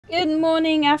Good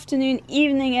morning, afternoon,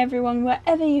 evening, everyone,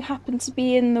 wherever you happen to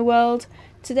be in the world.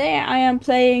 Today I am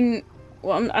playing,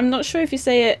 well, I'm not sure if you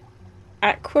say it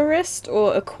Aquarist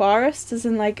or Aquarist, as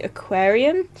in like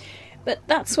aquarium, but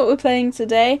that's what we're playing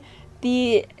today.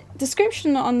 The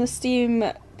description on the Steam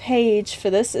page for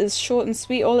this is short and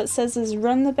sweet. All it says is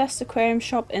run the best aquarium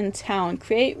shop in town.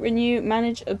 Create, renew,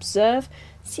 manage, observe.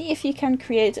 See if you can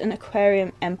create an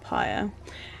aquarium empire.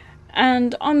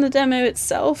 And on the demo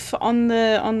itself, on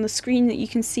the screen that you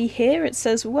can see here, it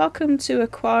says welcome to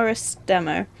Aquarist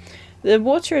demo. The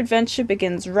water adventure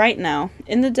begins right now.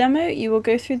 In the demo, you will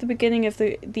go through the beginning of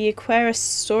the Aquarist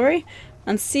story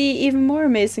and see even more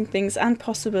amazing things and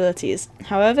possibilities.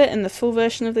 However, in the full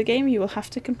version of the game, you will have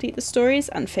to complete the stories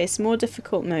and face more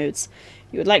difficult modes.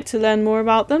 If you would like to learn more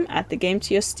about them, add the game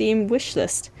to your Steam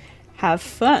wishlist. Have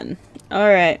fun!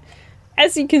 Alright,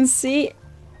 as you can see,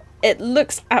 it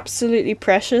looks absolutely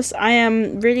precious. I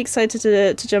am really excited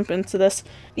to jump into this.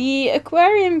 The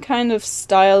aquarium kind of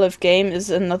style of game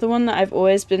is another one that I've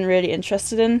always been really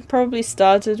interested in. Probably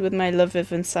started with my love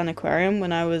of Insane Aquarium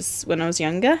when I was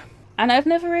younger. And I've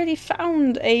never really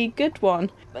found a good one.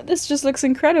 But this just looks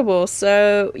incredible.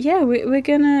 So yeah, we're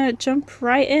gonna jump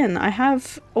right in. I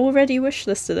have already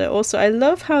wishlisted it. Also, I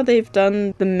love how they've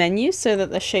done the menu so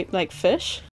that they're shaped like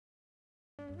fish.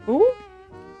 Ooh.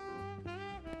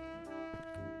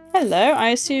 Hello,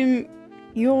 I assume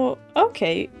you're...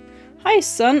 okay. Hi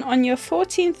son, on your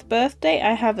 14th birthday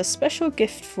I have a special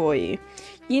gift for you.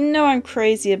 You know I'm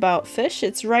crazy about fish,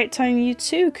 it's right time you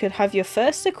too could have your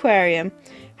first aquarium.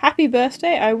 Happy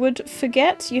birthday, I would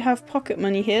forget you have pocket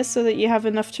money here so that you have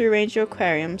enough to arrange your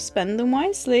aquarium. Spend them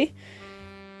wisely.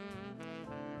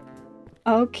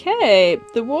 Okay,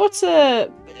 the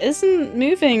water isn't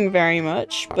moving very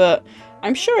much, but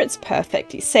I'm sure it's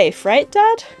perfectly safe, right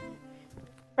Dad?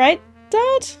 Right,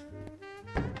 Dad?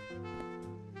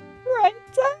 Right,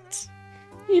 Dad?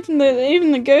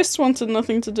 Even the ghost wanted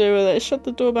nothing to do with it. Shut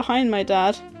the door behind my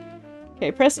dad.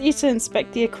 Okay, press E to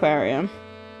inspect the aquarium.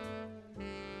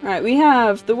 Right, we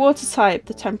have the water type,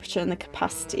 the temperature, and the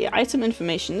capacity. Item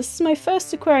information. This is my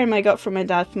first aquarium I got from my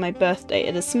dad for my birthday.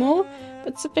 It is small,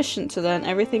 but sufficient to learn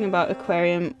everything about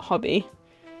aquarium hobby.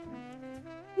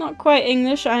 Not quite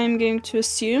English, I am going to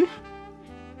assume.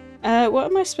 What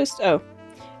am I supposed to... oh.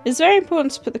 It's very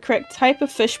important to put the correct type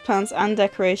of fish, plants, and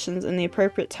decorations in the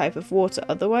appropriate type of water,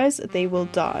 otherwise they will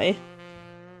die.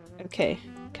 Okay,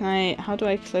 how do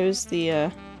I close the,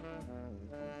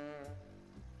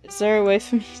 is there a way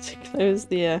for me to close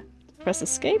the, press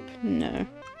escape? No.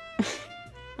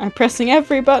 I'm pressing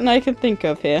every button I can think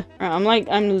of here. Right,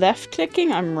 I'm left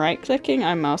clicking, I'm right clicking,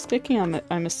 I'm mouse clicking,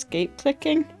 I'm escape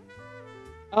clicking.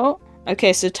 Oh,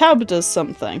 okay, so tab does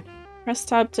something. Press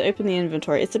tab to open the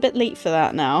inventory. It's a bit late for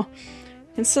that now.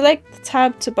 You can select the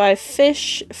tab to buy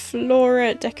fish,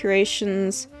 flora,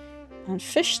 decorations, and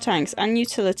fish tanks, and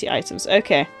utility items.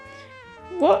 Okay.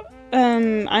 What,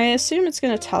 I assume it's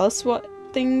going to tell us what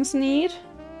things need.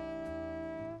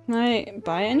 Can I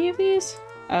buy any of these?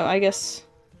 Oh, I guess...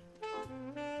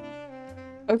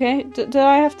 okay, do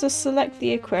I have to select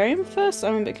the aquarium first?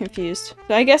 I'm a bit confused.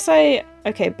 So I guess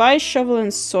okay, buy shovel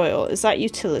and soil. Is that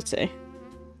utility?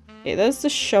 Okay, there's the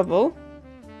shovel.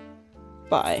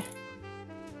 Buy.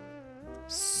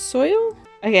 Soil?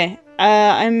 Okay,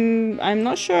 I'm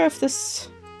not sure if this...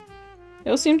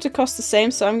 they all seem to cost the same,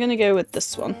 so I'm gonna go with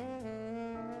this one.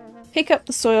 Pick up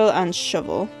the soil and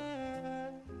shovel.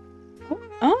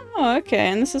 Oh, okay,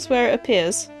 and this is where it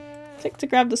appears. Click to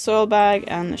grab the soil bag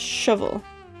and the shovel.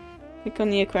 Click on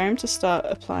the aquarium to start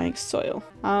applying soil.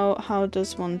 How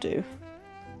does one do?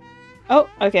 Oh,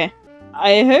 okay.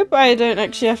 I hope I don't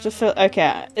actually have to fill...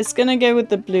 okay, it's gonna go with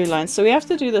the blue line, so we have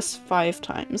to do this 5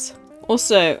 times.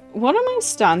 Also, what am I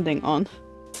standing on?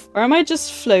 Or am I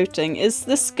just floating? Is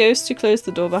this ghost who closed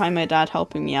the door behind my dad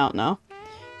helping me out now?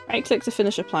 Right click to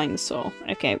finish applying the soil.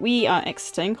 Okay, we are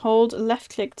exiting. Hold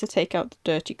left click to take out the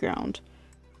dirty ground.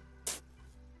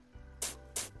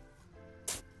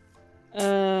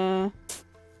 Am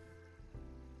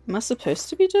I supposed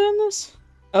to be doing this?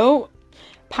 Oh,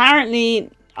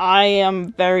 apparently... I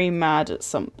am very mad at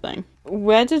something.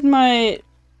 Where did my...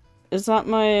 is that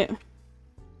my...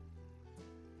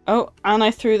 oh, and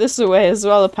I threw this away as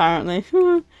well, apparently.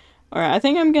 Alright, I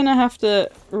think I'm gonna have to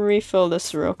refill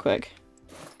this real quick.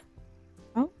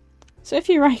 Oh, so if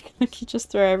you right click, you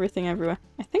just throw everything everywhere.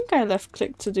 I think I left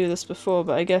click to do this before,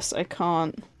 but I guess I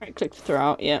can't. Right click to throw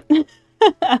out, yeah.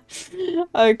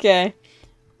 Okay.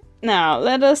 Now,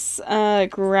 let us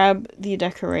grab the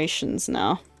decorations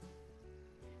now.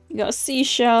 We got a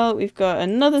seashell, we've got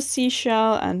another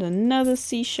seashell, and another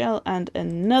seashell, and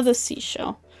another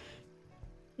seashell.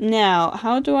 Now,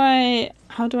 how do I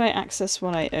access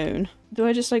what I own? Do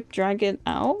I just like drag it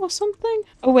out or something?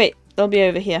 Oh wait, they'll be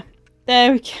over here.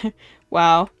 There we go.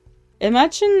 Wow.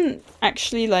 Imagine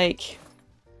actually like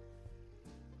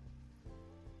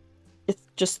it's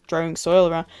just throwing soil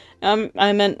around.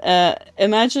 I meant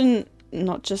imagine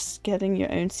not just getting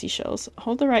your own seashells.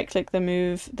 Hold the right click, then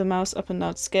move the mouse up and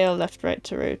down, scale left, right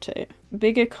to rotate.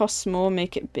 Bigger costs more,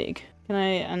 make it big. Can I,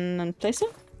 and then place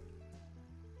it?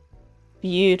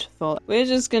 Beautiful. We're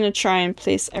just gonna try and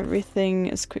place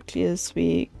everything as quickly as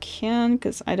we can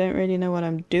because I don't really know what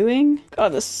I'm doing.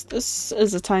 God, this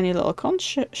is a tiny little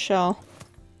conch shell.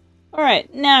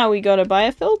 Alright, now we gotta buy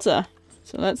a filter.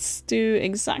 So let's do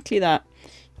exactly that.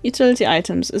 Utility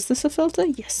items. Is this a filter?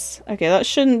 Yes. Okay,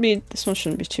 this one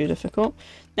shouldn't be too difficult.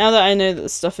 Now that I know that the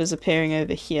stuff is appearing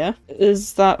over here,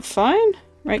 is that fine?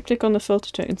 Right click on the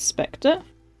filter to inspect it.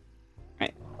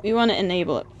 Right, we want to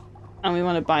enable it. And we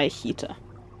want to buy a heater.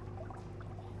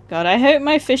 God, I hope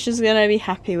my fish is going to be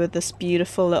happy with this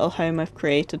beautiful little home I've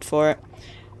created for it.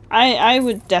 I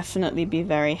would definitely be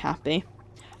very happy.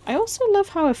 I also love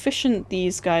how efficient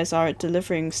these guys are at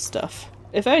delivering stuff.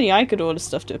 If only I could order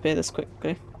stuff to appear this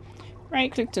quickly.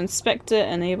 Right click to inspect it,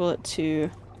 enable it to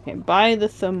buy the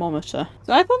thermometer.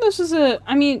 So I thought this was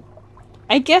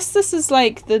I guess this is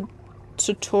like the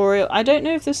tutorial. I don't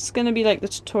know if this is going to be like the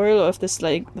tutorial or if this is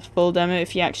like the full demo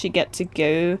if you actually get to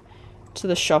go to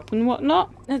the shop and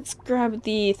whatnot. Let's grab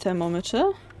the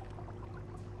thermometer.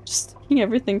 Just sticking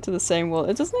everything to the same wall.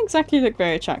 It doesn't exactly look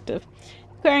very attractive.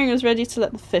 Aquarium is ready to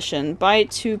let the fish in. Buy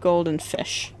 2 golden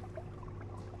fish.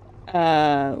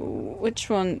 Which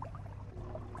one?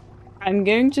 I'm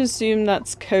going to assume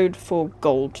that's code for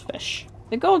goldfish.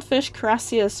 The goldfish,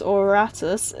 Carassius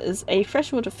auratus, is a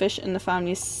freshwater fish in the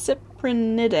family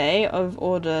Cyprinidae of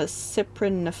order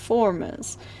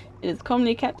Cypriniformes. It is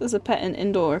commonly kept as a pet in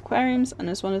indoor aquariums and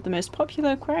is one of the most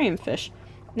popular aquarium fish.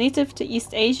 Native to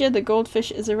East Asia, the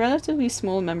goldfish is a relatively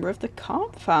small member of the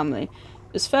carp family.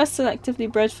 It was first selectively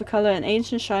bred for colour in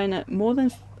ancient China more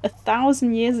than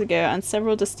 1,000 years ago, and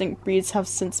several distinct breeds have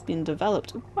since been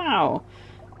developed. Wow!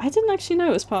 I didn't actually know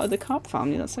it was part of the carp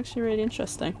family. That's actually really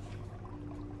interesting.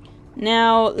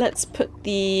 Now, let's put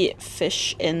the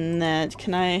fish in there.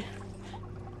 Can I...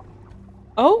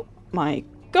 Oh my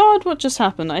god, what just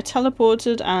happened? I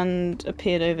teleported and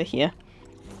appeared over here.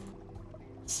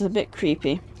 This is a bit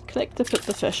creepy. Click to put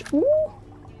the fish... Ooh!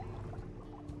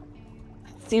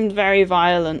 That seemed very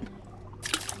violent.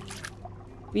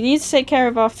 We need to take care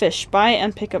of our fish. Buy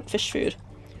and pick up fish food.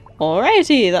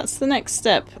 Alrighty, that's the next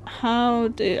step.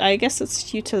 I guess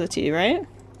it's utility, right?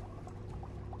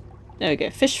 There we go,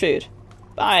 fish food.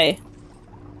 Buy.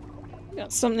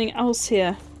 Got something else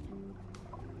here.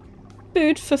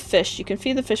 Food for fish. You can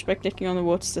feed the fish by clicking on the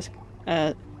water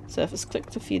surface. Click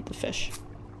to feed the fish.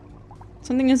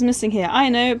 Something is missing here. I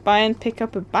know, buy and pick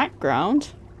up a background.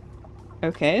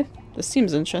 Okay, this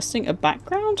seems interesting. A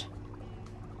background?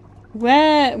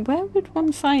 Where would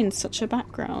one find such a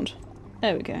background?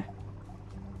 There we go.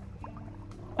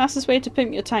 Fastest way to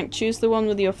pimp your tank. Choose the one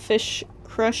with your fish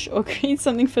crush or create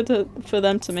something for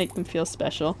them to make them feel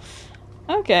special.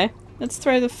 Okay, let's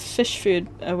throw the fish food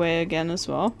away again as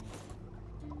well.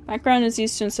 Background is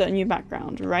used to insert a new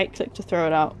background. Right click to throw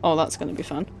it out. Oh, that's going to be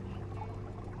fun.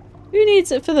 Who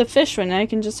needs it for the fish when I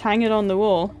can just hang it on the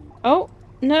wall? Oh,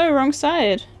 no, wrong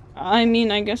side. I mean,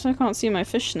 I guess I can't see my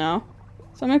fish now.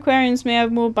 Some aquariums may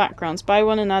have more backgrounds. Buy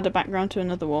one and add a background to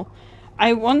another wall.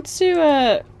 I want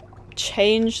to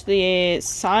change the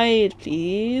side,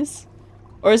 please.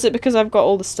 Or is it because I've got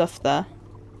all the stuff there?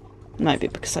 It might be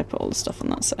because I put all the stuff on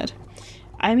that side.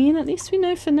 I mean, at least we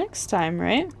know for next time,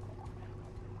 right?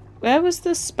 Where was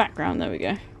this background? There we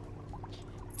go.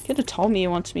 You could have told me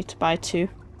you wanted me to buy 2.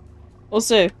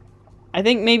 Also, I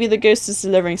think maybe the ghost is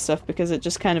delivering stuff because it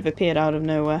just kind of appeared out of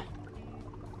nowhere.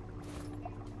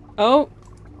 Oh,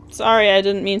 sorry, I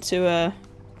didn't mean to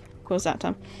cause that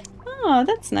time. Oh,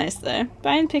 that's nice though.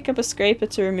 Buy and pick up a scraper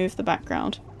to remove the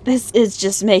background. This is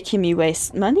just making me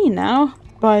waste money now.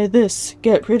 Buy this,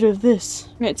 get rid of this.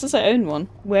 Wait, it says I own one.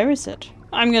 Where is it?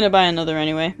 I'm gonna buy another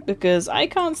anyway, because I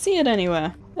can't see it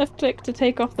anywhere. Left click to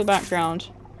take off the background.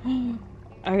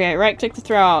 Okay, right click to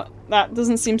throw out. That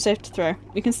doesn't seem safe to throw.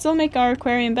 We can still make our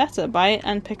aquarium better. Buy it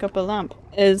and pick up a lamp.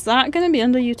 Is that gonna be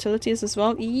under utilities as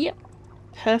well? Yep.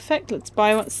 Perfect, let's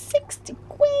buy one. 60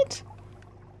 quid!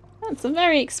 That's a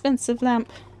very expensive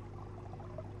lamp.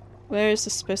 Where is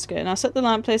this supposed to go? Now set the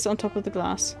lamp, place it on top of the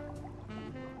glass.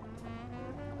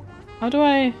 How do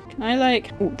I... Can I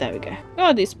like... Oh, there we go.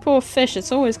 God, these poor fish.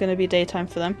 It's always going to be daytime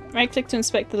for them. Right click to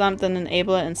inspect the lamp, then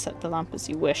enable it and set the lamp as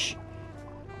you wish.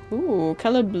 Ooh,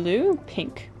 color blue?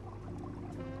 Pink.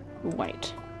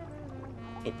 white.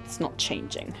 It's not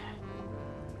changing.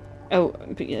 Oh,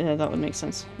 but yeah, that would make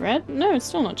sense. Red? No, it's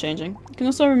still not changing. You can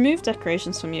also remove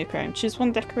decorations from your aquarium. Choose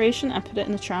one decoration and put it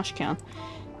in the trash can.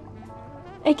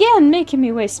 Again, making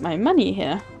me waste my money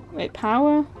here. Wait,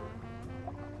 power?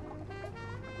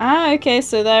 Ah, okay,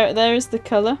 so there is the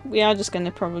colour. We are just going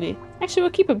to probably... Actually,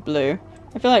 we'll keep it blue.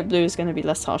 I feel like blue is going to be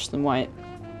less harsh than white.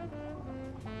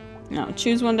 Now,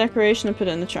 choose one decoration and put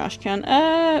it in the trash can.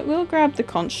 We'll grab the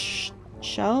conch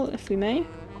shell, if we may.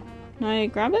 Can I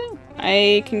grab it?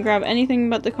 I can grab anything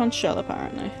but the conch shell,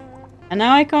 apparently. And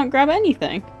now I can't grab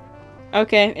anything.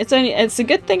 Okay, it's a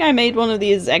good thing I made one of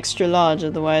these extra large,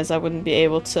 otherwise I wouldn't be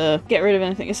able to get rid of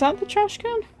anything. Is that the trash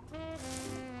can?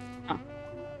 Oh,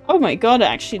 oh my god, it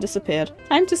actually disappeared.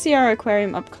 Time to see our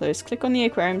aquarium up close. Click on the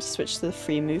aquarium to switch to the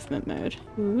free movement mode.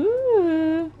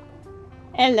 Ooh.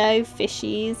 Hello,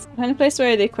 fishies. Find a place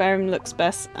where the aquarium looks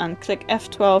best and click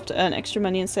F12 to earn extra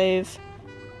money and save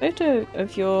photo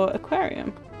of your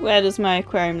aquarium. Where does my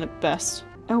aquarium look best?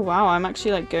 Oh wow, I'm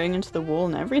actually like going into the wall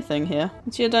and everything here.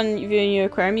 Once you're done viewing your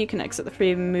aquarium, you can exit the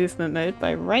free movement mode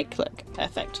by right click.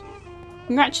 Perfect.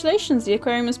 Congratulations, the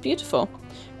aquarium is beautiful.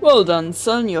 Well done,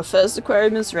 son, your first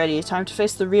aquarium is ready. Time to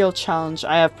face the real challenge.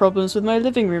 I have problems with my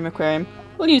living room aquarium.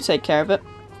 Will you take care of it?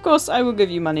 Of course, I will give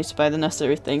you money to buy the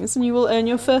necessary things and you will earn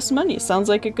your first money. Sounds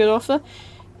like a good offer.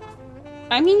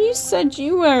 I mean, you said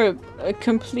you were a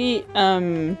complete,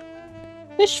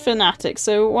 fish fanatic,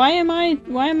 so why am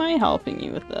I helping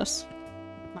you with this?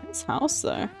 Nice house,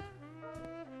 though.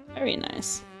 Very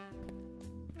nice.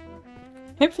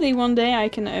 Hopefully one day I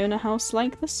can own a house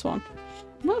like this one.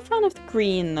 I'm not a fan of the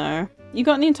green, though. You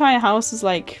got the entire house as,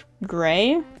 like,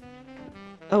 grey?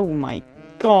 Oh my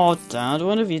god, Dad,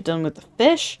 what have you done with the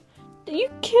fish? You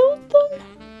killed them?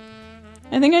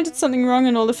 I think I did something wrong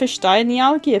and all the fish died and the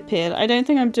algae appeared. I don't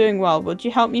think I'm doing well. Would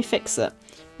you help me fix it?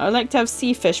 I would like to have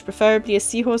sea fish, preferably a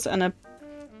seahorse and a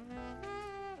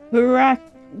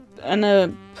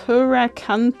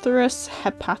Puracantherus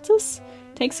hepatus.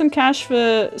 Take some cash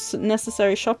for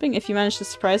necessary shopping. If you manage to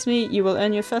surprise me, you will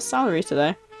earn your first salary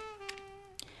today.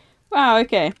 Wow,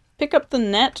 okay. Pick up the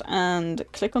net and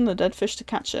click on the dead fish to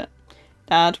catch it.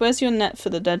 Dad, where's your net for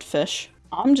the dead fish?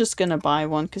 I'm just gonna buy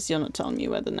one because you're not telling me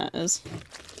where the net is.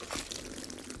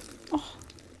 Oh.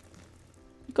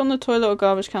 Look on the toilet or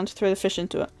garbage can to throw the fish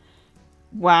into it.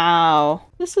 Wow.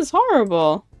 This is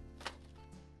horrible.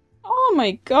 Oh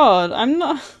my god, I'm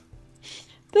not...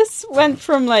 This went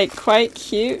from like quite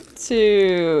cute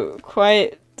to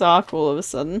quite dark all of a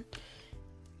sudden.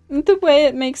 And the way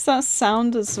it makes that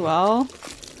sound as well.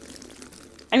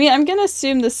 I mean, I'm gonna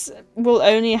assume this will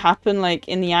only happen, like,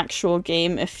 in the actual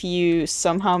game if you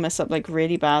somehow mess up, like,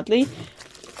 really badly.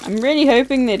 I'm really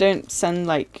hoping they don't send,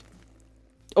 like,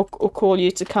 or call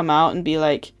you to come out and be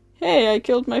like, hey, I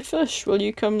killed my fish, will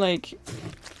you come, like,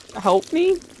 help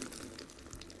me?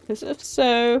 Because if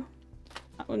so,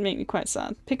 that would make me quite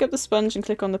sad. Pick up the sponge and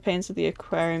click on the panes of the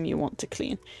aquarium you want to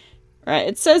clean. Right,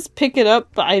 it says pick it up,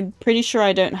 but I'm pretty sure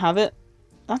I don't have it.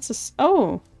 That's a...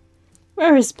 Oh!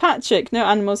 Where is Patrick? No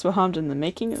animals were harmed in the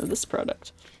making of this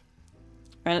product.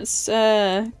 Right, let's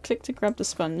click to grab the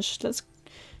sponge. Let's...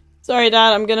 Sorry,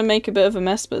 Dad, I'm gonna make a bit of a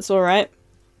mess, but it's alright.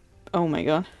 Oh my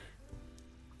god.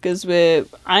 Because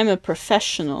I'm a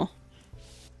professional.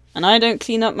 And I don't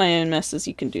clean up my own messes.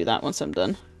 You can do that once I'm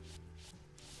done.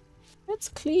 Let's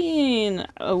clean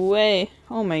away.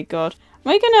 Oh my god.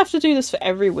 Am I gonna have to do this for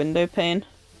every window pane?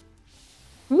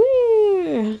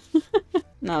 Woo!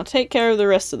 Now take care of the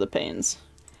rest of the panes.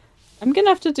 I'm gonna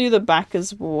have to do the back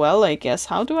as well, I guess.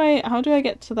 How do I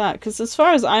get to that? Because as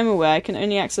far as I'm aware, I can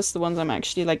only access the ones I'm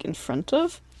actually, like, in front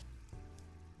of.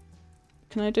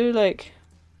 Can I do, like...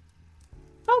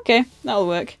 Okay, that'll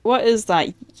work. What is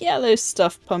that yellow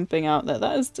stuff pumping out there?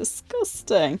 That is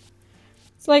disgusting.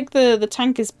 It's like the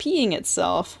tank is peeing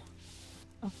itself.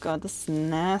 Oh god, this is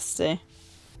nasty.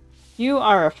 You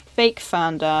are a fake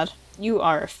fan, Dad. You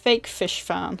are a fake fish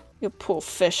fan. You poor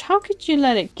fish. How could you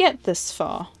let it get this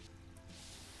far?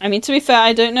 I mean, to be fair,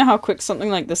 I don't know how quick something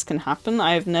like this can happen.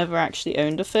 I have never actually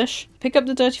owned a fish. Pick up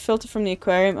the dirty filter from the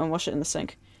aquarium and wash it in the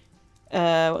sink.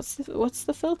 What's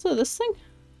the filter? This thing?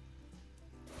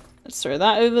 Let's throw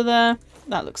that over there.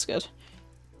 That looks good.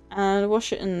 And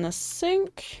wash it in the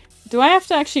sink. Do I have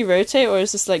to actually rotate, or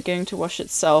is this like going to wash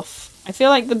itself? I feel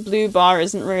like the blue bar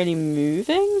isn't really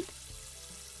moving.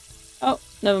 Oh,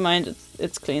 never mind.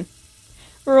 It's clean.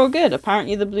 We're all good.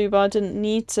 Apparently the blue bar didn't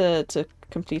need to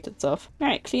complete itself.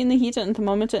 Alright, clean the heater and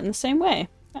thermometer in the same way.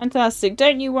 Fantastic.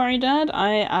 Don't you worry, Dad.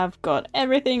 I have got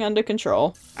everything under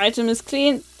control. Item is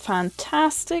clean.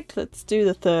 Fantastic. Let's do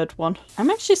the third one.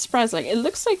 I'm actually surprised. Like, it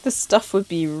looks like the stuff would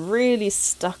be really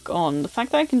stuck on. The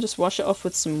fact that I can just wash it off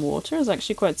with some water is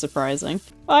actually quite surprising.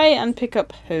 Buy and pick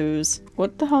up hose.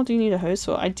 What the hell do you need a hose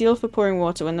for? Ideal for pouring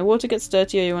water. When the water gets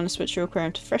dirty or you want to switch your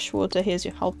aquarium to fresh water, here's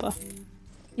your helper.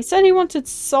 He said he wanted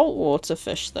saltwater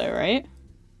fish though, right?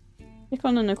 Click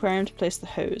on an aquarium to place the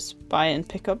hose. Buy and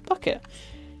pick up bucket.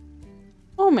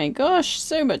 Oh my gosh,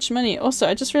 so much money. Also,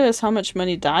 I just realized how much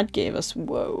money Dad gave us.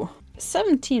 Whoa.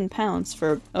 £17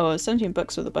 for, oh, 17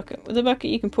 bucks with a bucket. With a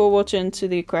bucket, you can pour water into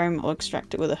the aquarium or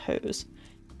extract it with a hose.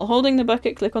 While holding the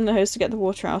bucket, click on the hose to get the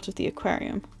water out of the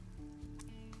aquarium.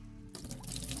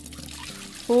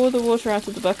 Pour the water out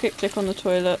of the bucket, click on the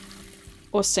toilet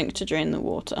or sink to drain the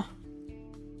water.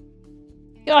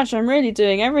 Gosh, I'm really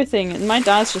doing everything, and my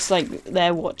dad's just like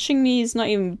there watching me. He's not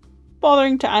even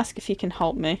bothering to ask if he can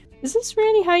help me. Is this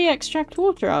really how you extract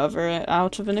water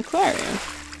out of an aquarium?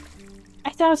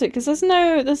 I doubt it, because there's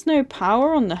no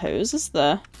power on the hose, is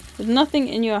there? With nothing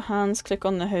in your hands, click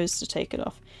on the hose to take it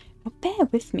off. Now bear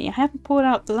with me, I haven't poured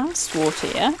out the last water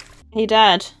yet. Hey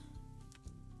Dad.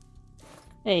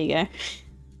 There you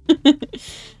go.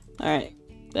 Alright,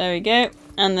 there we go,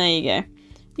 and there you go.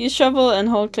 Use shovel and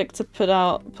hold click to pull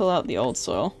out the old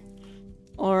soil.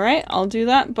 Alright, I'll do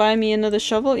that. Buy me another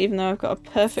shovel, even though I've got a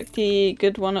perfectly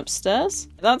good one upstairs.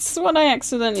 That's what I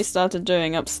accidentally started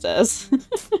doing upstairs.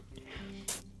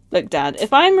 Look, Dad,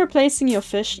 if I'm replacing your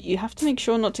fish, you have to make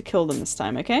sure not to kill them this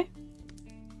time, okay?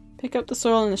 Pick up the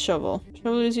soil and the shovel.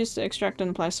 Shovel is used to extract and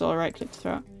apply soil. Right click to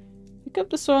throw it. Pick up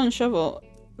the soil and shovel.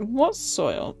 What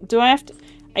soil? Do I have to...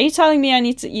 Are you telling me I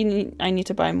need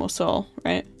to buy more soil,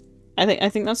 right? I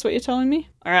think that's what you're telling me?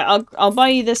 Alright, I'll buy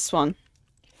you this one.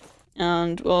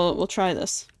 And we'll try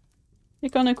this.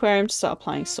 Click on aquarium to start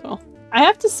applying soil. I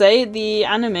have to say, the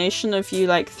animation of you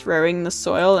like throwing the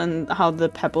soil and how the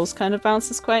pebbles kind of bounce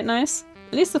is quite nice.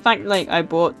 At least the fact like I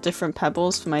bought different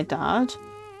pebbles for my dad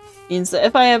means that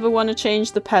if I ever want to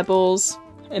change the pebbles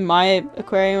in my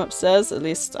aquarium upstairs, at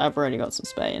least I've already got some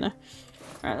spare, you know.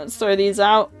 Alright, let's throw these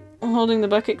out. Holding the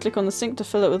bucket, click on the sink to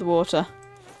fill it with water.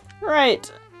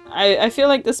 Right. I feel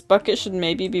like this bucket should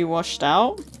maybe be washed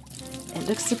out. It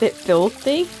looks a bit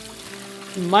filthy.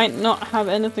 Might not have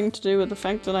anything to do with the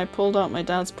fact that I pulled out my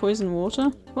dad's poison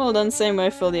water. Well done, same way,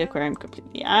 fill the aquarium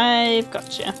completely. I've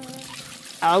gotcha.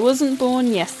 I wasn't born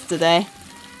yesterday.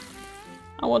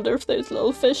 I wonder if those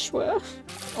little fish were.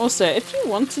 Also, if you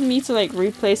wanted me to like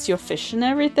replace your fish and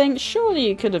everything, surely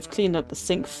you could have cleaned up the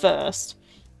sink first.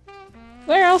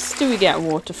 Where else do we get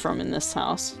water from in this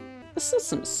house? This is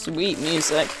some sweet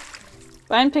music.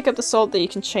 Buy and pick up the salt that you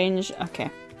can change.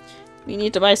 Okay. We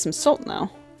need to buy some salt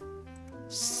now.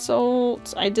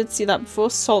 Salt. I did see that before.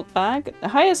 Salt bag. The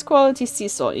highest quality sea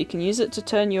salt. You can use it to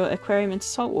turn your aquarium into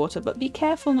salt water, but be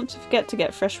careful not to forget to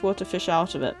get freshwater fish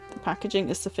out of it. The packaging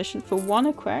is sufficient for one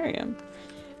aquarium.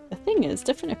 The thing is,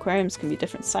 different aquariums can be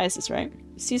different sizes, right?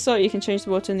 Sea salt, you can change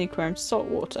the water in the aquarium to salt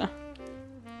water.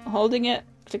 Holding it,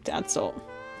 click to add salt.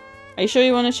 Are you sure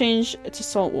you want to change it to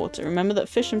salt water? Remember that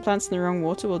fish and plants in the wrong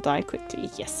water will die quickly.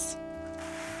 Yes.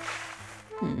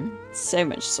 So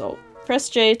much salt. Press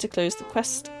J to close the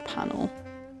quest panel.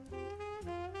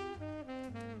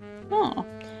 Oh.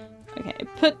 Okay,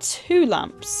 put 2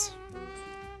 lamps.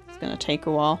 It's gonna take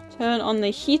a while. Turn on the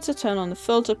heater, turn on the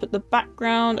filter, put the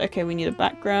background. Okay, we need a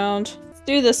background. Let's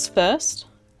do this first.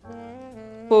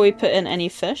 Before we put in any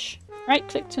fish. Right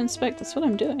click to inspect. That's what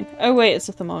I'm doing. Oh wait, it's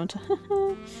a thermometer.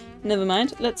 Never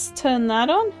mind. Let's turn that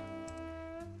on.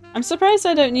 I'm surprised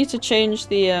I don't need to change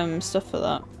the stuff for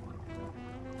that.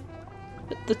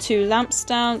 Put the 2 lamps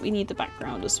down. We need the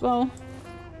background as well.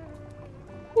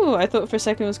 Ooh, I thought for a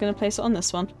second I was going to place it on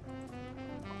this one.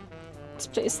 Let's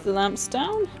place the lamps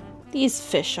down. These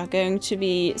fish are going to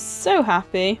be so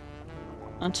happy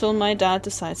until my dad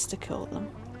decides to kill them.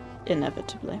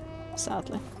 Inevitably.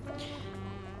 Sadly.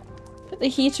 Put the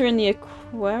heater in the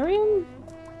aquarium?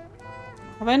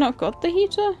 Have I not got the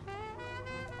heater?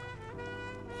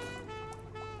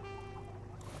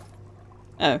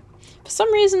 Oh. For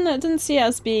some reason I didn't see it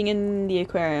as being in the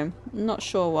aquarium. I'm not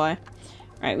sure why.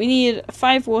 Right, we need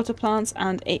 5 water plants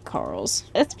and 8 corals.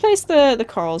 Let's place the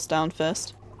corals down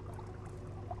first.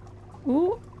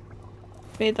 Ooh.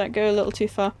 Made that go a little too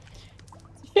far.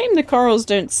 It's a shame the corals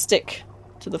don't stick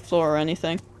to the floor or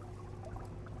anything.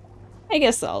 I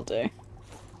guess that'll do.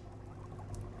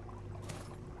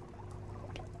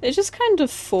 They just kind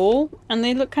of fall, and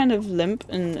they look kind of limp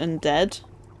and dead.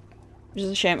 Which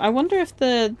is a shame. I wonder if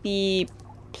the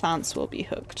plants will be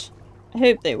hooked. I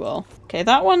hope they will. Okay,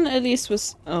 that one at least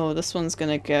was... Oh, this one's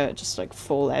gonna go just like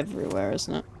fall everywhere,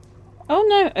 isn't it? Oh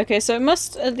no, okay, so it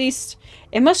must at least,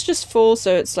 it must just fall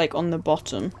so it's like on the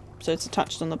bottom. So it's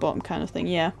attached on the bottom kind of thing,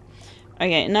 yeah.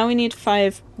 Okay, now we need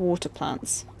 5 water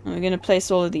plants. And we're going to place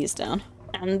all of these down.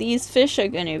 And these fish are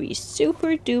going to be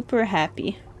super duper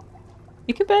happy.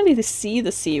 You can barely see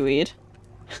the seaweed.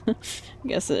 I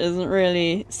guess it isn't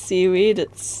really seaweed,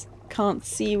 it's can't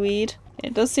seaweed.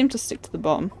 It does seem to stick to the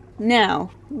bottom.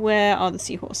 Now, where are the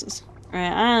seahorses?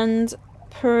 Alright, and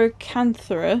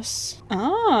Percanthorus.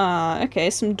 Ah, okay,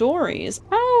 some dories.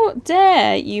 How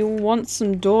dare you want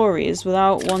some dories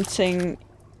without wanting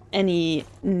any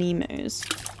Nemos?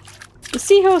 The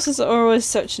seahorses are always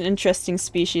such an interesting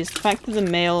species. The fact that the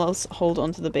males hold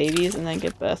onto the babies and then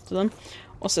give birth to them.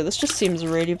 Also, this just seems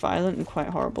really violent and quite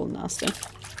horrible and nasty.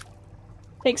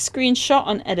 Take screenshot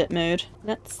on edit mode.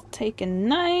 Let's take a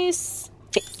nice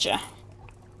picture.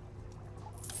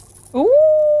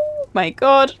 Oh my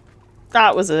god.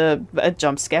 That was a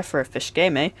jump scare for a fish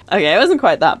game, eh? Okay, it wasn't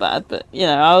quite that bad, but, you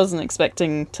know, I wasn't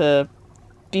expecting to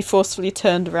be forcefully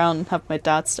turned around and have my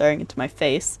dad staring into my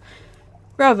face.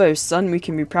 Bravo, son, we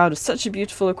can be proud of such a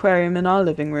beautiful aquarium in our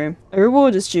living room. A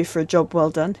reward is due for a job well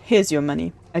done. Here's your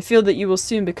money. I feel that you will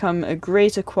soon become a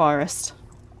great aquarist.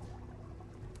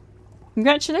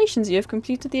 Congratulations, you have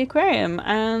completed the aquarium,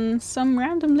 and some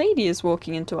random lady is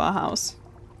walking into our house.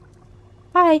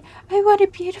 Hi, I want a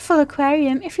beautiful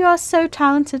aquarium. If you are so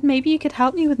talented, maybe you could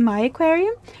help me with my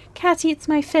aquarium? Cat eats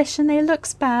my fish and they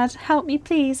looks bad. Help me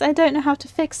please, I don't know how to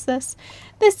fix this.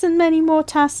 This and many more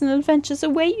tasks and adventures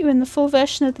await you in the full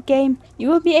version of the game. You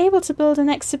will be able to build an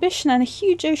exhibition and a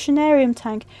huge oceanarium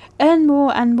tank, earn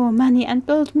more and more money, and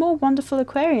build more wonderful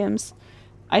aquariums.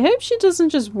 I hope she doesn't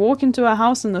just walk into our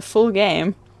house in the full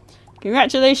game.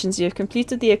 Congratulations, you have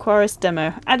completed the Aquarist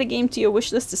demo. Add a game to your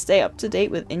wishlist to stay up to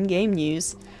date with in-game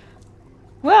news.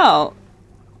 Well,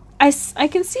 I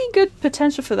can see good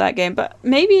potential for that game, but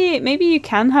maybe you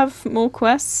can have more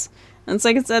quests. And it's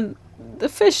like I said, the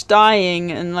fish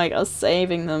dying and like us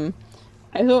saving them,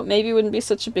 I thought maybe it wouldn't be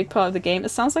such a big part of the game. It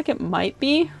sounds like it might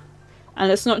be.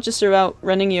 And it's not just about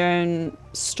running your own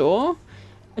store,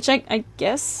 which I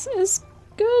guess is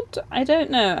good. I don't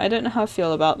know how I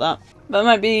feel about that. But it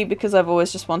might be because I've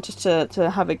always just wanted to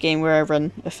have a game where I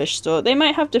run a fish store. They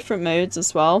might have different modes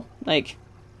as well. Like,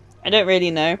 I don't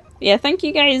really know. But yeah, thank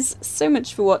you guys so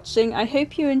much for watching. I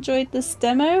hope you enjoyed this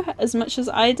demo as much as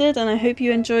I did, and I hope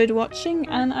you enjoyed watching,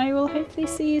 and I will hopefully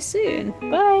see you soon.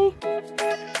 Bye!